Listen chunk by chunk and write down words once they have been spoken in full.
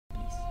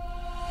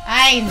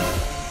9.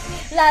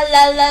 La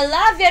la la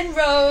love and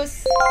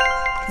rose.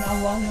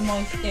 Naawa ng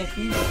mga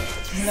Steffi.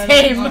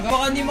 Same.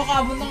 Baka hindi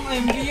makabot ng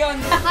MV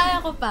yan. Kaya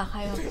ko pa,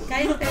 kaya ko.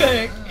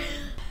 Correct.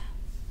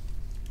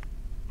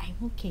 I'm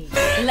okay.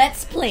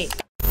 Let's play.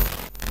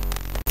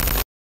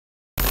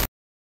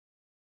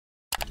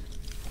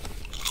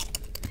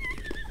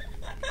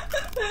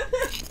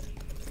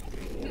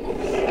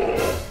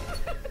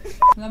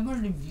 Wala ba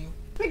review?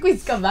 May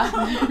quiz ka ba?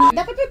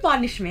 Dapat may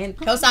punishment.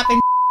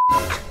 Kausapin.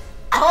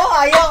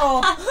 Ayaw ko.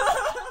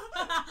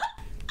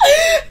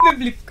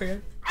 May-blip ko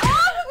yan.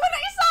 Huwag mo na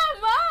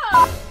isama!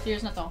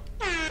 Serious na to.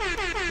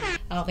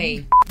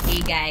 Okay. Hey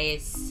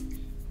guys.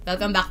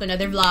 Welcome back to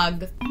another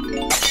vlog.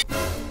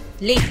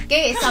 Late ka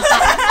eh.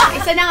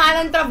 Isa na nga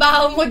ng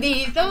trabaho mo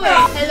dito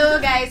eh. Hello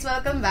guys.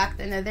 Welcome back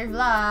to another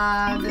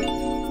vlog.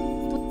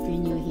 If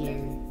you're new here,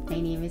 my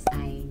name is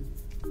Ayn.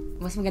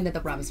 Mas maganda to,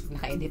 promise, pag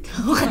naka-edit.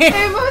 Okay.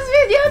 I post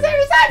videos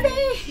every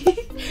Sunday!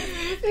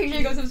 Make sure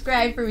you go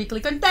subscribe for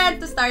weekly content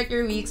to start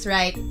your weeks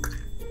right.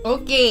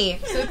 Okay.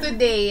 So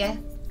today,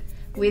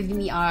 with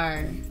me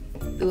are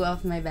two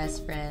of my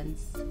best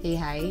friends. Hey,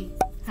 hi.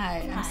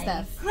 Hi, I'm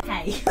Steph.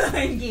 Hi.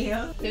 I'm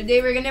Gayle.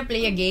 Today, we're gonna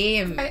play a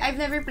game. I've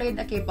never played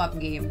a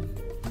K-pop game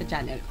sa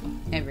channel ko.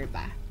 Never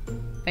pa.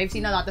 I've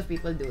seen a lot of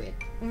people do it.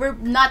 We're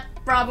not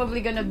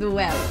probably gonna do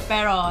well.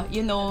 Pero,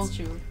 you know, That's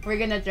true.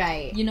 we're gonna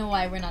try. You know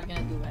why we're not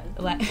gonna do well?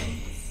 What?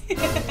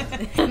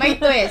 May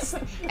twist.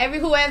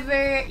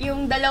 Whoever,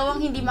 yung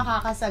dalawang hindi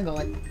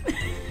makakasagot,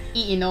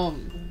 iinom.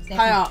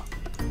 Kaya,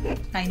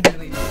 Tayong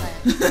dalawa yun.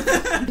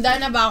 dahil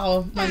na ba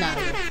ako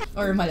manalo?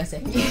 Or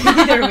malasing?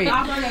 Either way.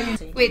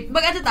 Wait,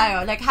 mag-ano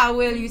tayo? Like, how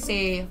will you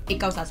say,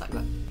 ikaw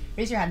sasagot?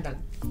 Raise your hand lang.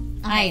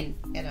 Ayn.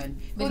 Ganon.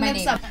 With my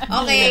name.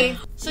 Okay.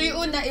 So,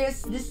 yung una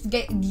is, this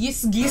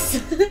Gis. Gis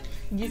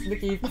the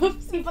K-pop.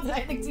 Sino pa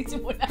tayo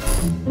nagsisimula?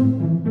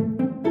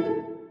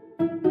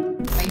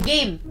 Okay,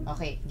 game.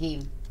 Okay,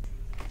 game.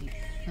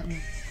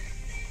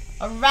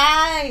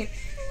 Alright!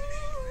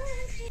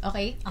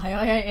 Okay? Okay.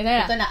 Ito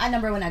na. Ito na.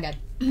 Number 1 agad.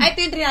 Ay,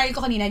 ito yung trinayal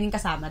ko kanina, yung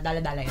kasama.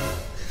 Dala-dala yun.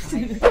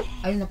 Okay.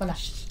 Ayun na pala.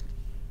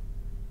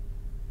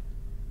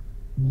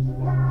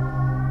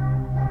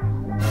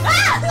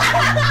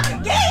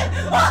 Game!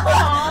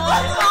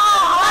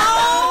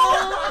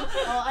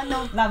 Oh,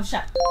 ano? Love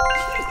shot.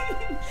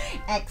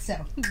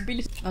 EXO.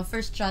 Bilis. Oh,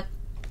 first shot.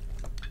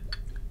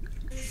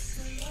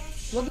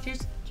 Wag,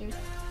 cheers. Cheers.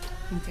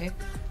 Okay.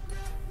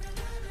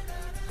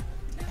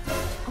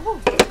 Oh!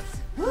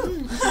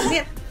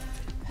 Shit!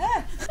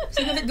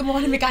 Sino ulit gumawa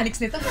ng mechanics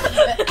nito?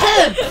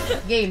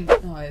 Game.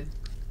 Okay.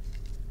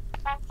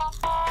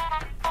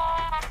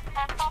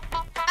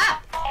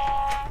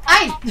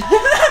 Ay!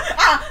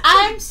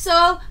 I'm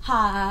so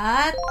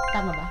hot!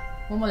 Tama ba?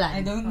 Mumulan.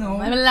 I don't know.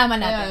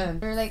 Malalaman natin.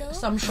 Or like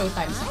some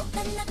showtimes.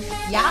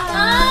 Yeah!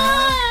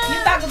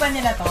 Yung bago ba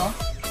nila to?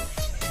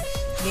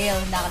 Gayle,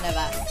 handa ka na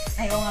ba?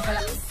 Ay, oo nga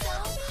pala.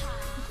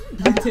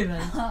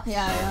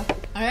 Yeah.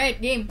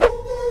 Alright, game.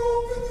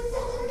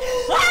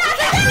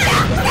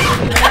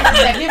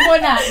 Give mo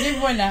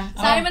na.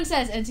 Simon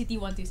says NCT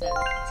 127.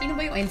 Sino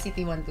ba yung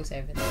NCT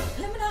 127?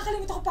 Alam mo,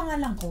 nakakalimutan ko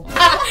pangalan ko.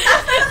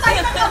 Tayo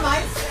na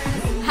naman.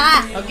 Ha!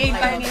 Okay,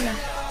 pangin na.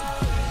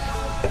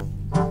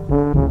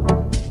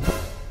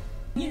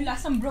 Yung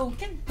last ang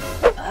broken.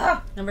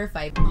 Number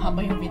 5. Haba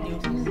yung video.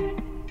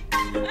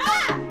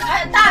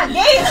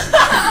 Game!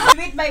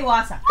 Wait by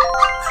Wasa.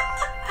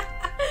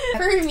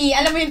 For me,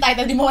 alam mo yung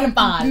title, di mo alam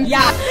pangalan.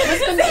 Yeah.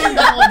 Mas concerned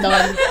ako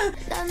doon.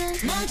 Tama.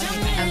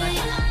 Alam mo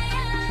yung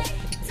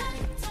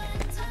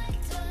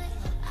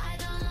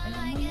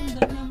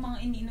doon yung mga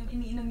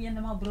iniinom yan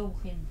na mga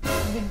broken.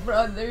 Big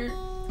brother,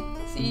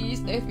 si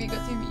Steffi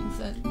kasi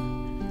minsan.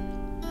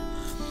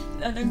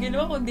 Anong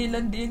ginawa kundi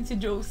lang din si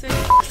Joseph.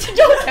 Si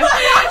Joseph?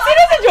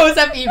 Sino si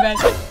Joseph even?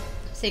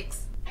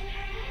 6.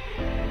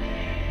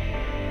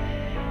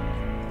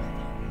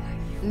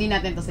 Hindi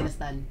natin to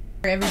sinastan.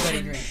 For everybody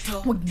drink.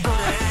 Oo.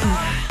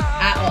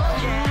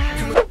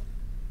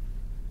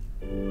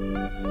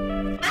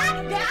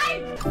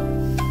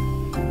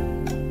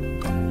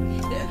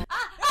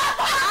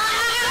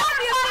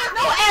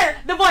 No air!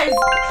 The boys!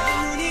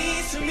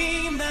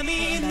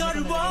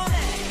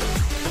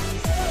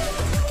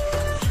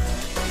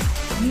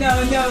 No,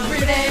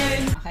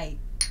 Britain! Okay.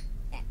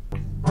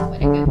 What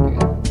a good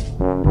girl.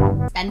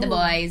 Stand the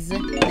boys.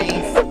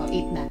 Nice. Oh,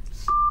 8 na.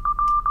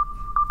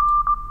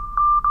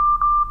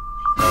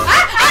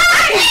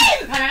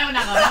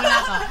 Nauna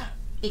ako.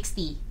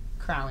 60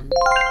 crown.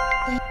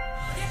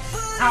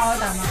 Oo,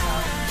 tama ka.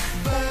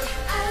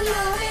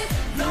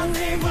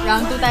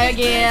 Round 2 tayo,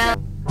 Gayle.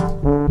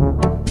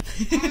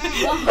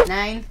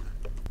 9.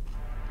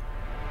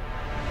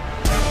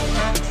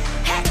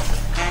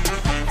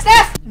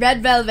 Steph! Red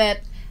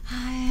Velvet.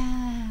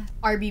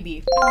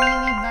 RBB.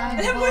 Really bad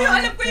Alam boy.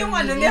 ko yung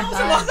ano, hindi ako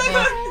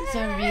sumasagot. It's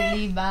a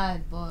really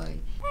bad boy.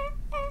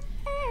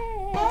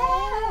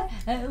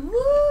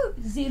 Woo!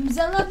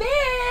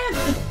 Zimzalabim!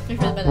 May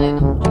friend ba tayo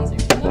ng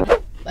teaser?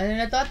 Ano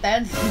na to?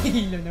 10?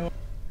 Hilo na.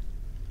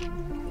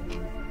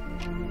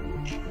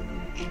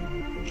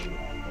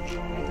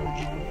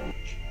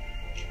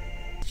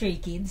 Stray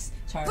Kids.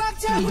 Char.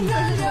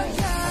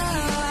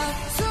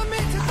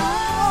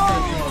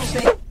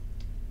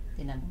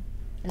 Tinan mo.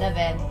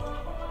 11.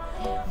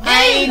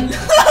 9!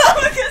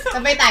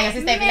 Sabay tayo.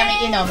 Si Steffi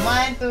lang iinom.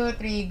 1, 2,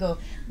 3, go.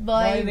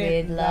 Boy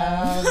with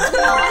love.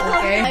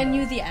 Okay. I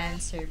knew the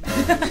answer.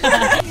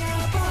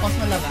 Pause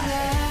mo labas.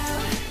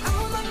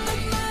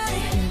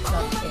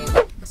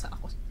 Basta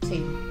ako.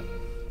 Same.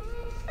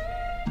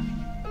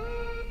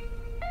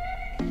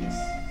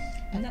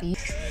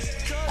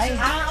 Ay,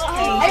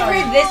 okay. I've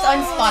heard this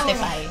on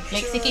Spotify.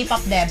 Like si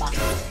Kpop, diba?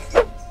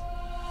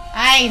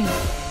 Ay!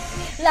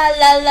 La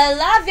la la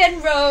love and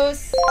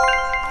rose!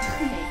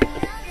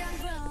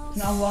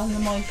 Naawa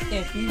na mga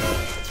Steffi.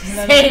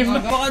 Same.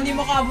 Baka hindi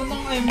makabot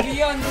ng MV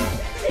yan.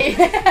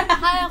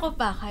 Kaya ko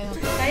pa.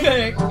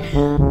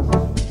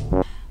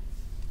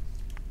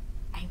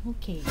 I'm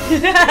okay.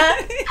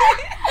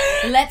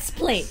 Let's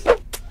play.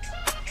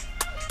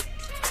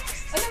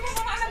 Alam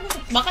mo,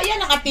 Baka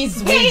yan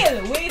naka-tease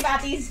Gayle! Wave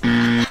atis!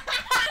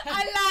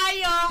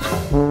 Alayo!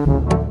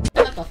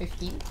 Ano to?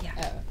 15?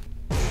 Yeah.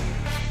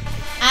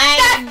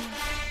 Ay!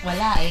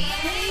 Wala eh.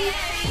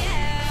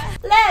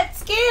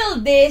 Let's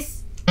kill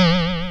this!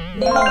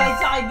 Hindi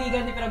mabait sa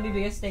kaibigan ni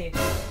Prabibigay Steffi.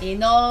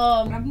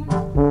 Inom! Grab mo na.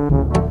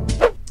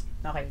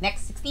 Okay,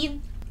 next 16.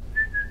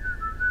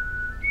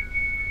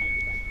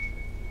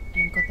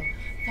 Alam ko to.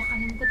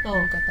 Alam ko to.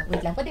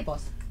 Wait lang, pwede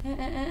pause.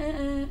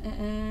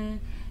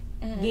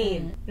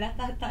 Game.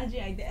 Latata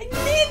siya. Hindi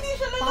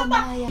siya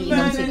latata.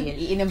 Iinom si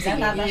Gayle. Iinom si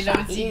Gayle.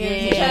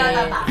 Hindi siya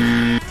latata.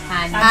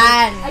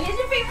 Han. Ayun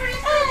yung favorite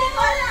ko. Hindi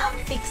ko alam.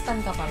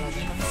 Sixtan ka pala.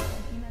 17.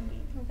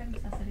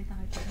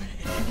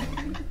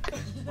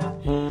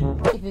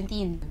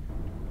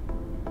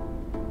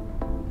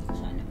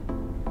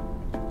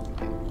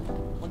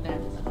 Huwag na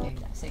natin sa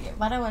tegla. Sige,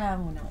 para wala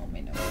muna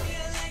uminom.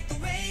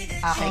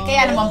 Okay,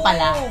 kaya naman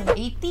pala.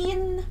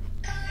 18.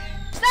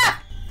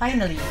 Stop!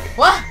 Finally.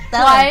 Wah!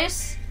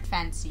 Twice.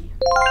 Fancy.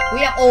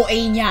 Uy, ang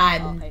OA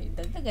niyan. Okay,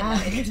 dagdagan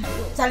natin.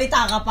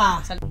 Salita ka pa.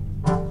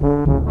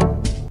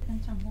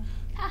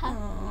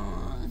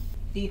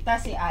 Tita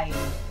si Ay.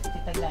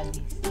 Tita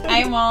Gladys.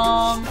 Hi,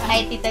 Mom.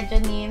 Hi, Tita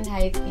Janine.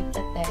 Hi,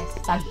 Tita Tess.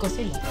 Tag ko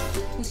sila.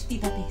 Who's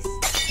Tita Tess?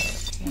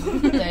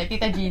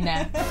 Tita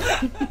Gina.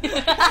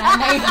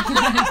 Nanay.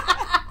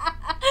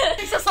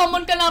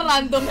 Isa-summon ka lang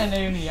random. Ano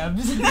yung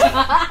yabs? 19.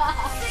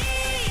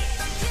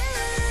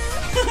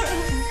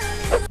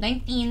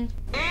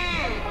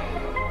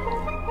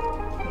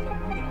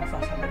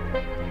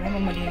 Ano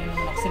mamali na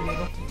ng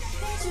Laksimiro?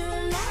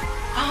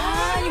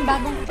 Yung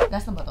bagong...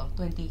 Last na ba to?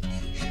 20.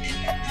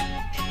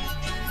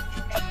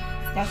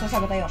 Tapos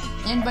sasagot tayo.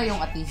 Yan ba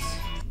yung atis?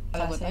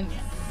 Sagot tayo.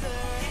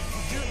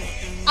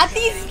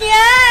 Atis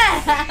niya!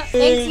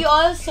 Thanks you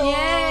also.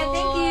 Yeah,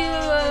 thank you.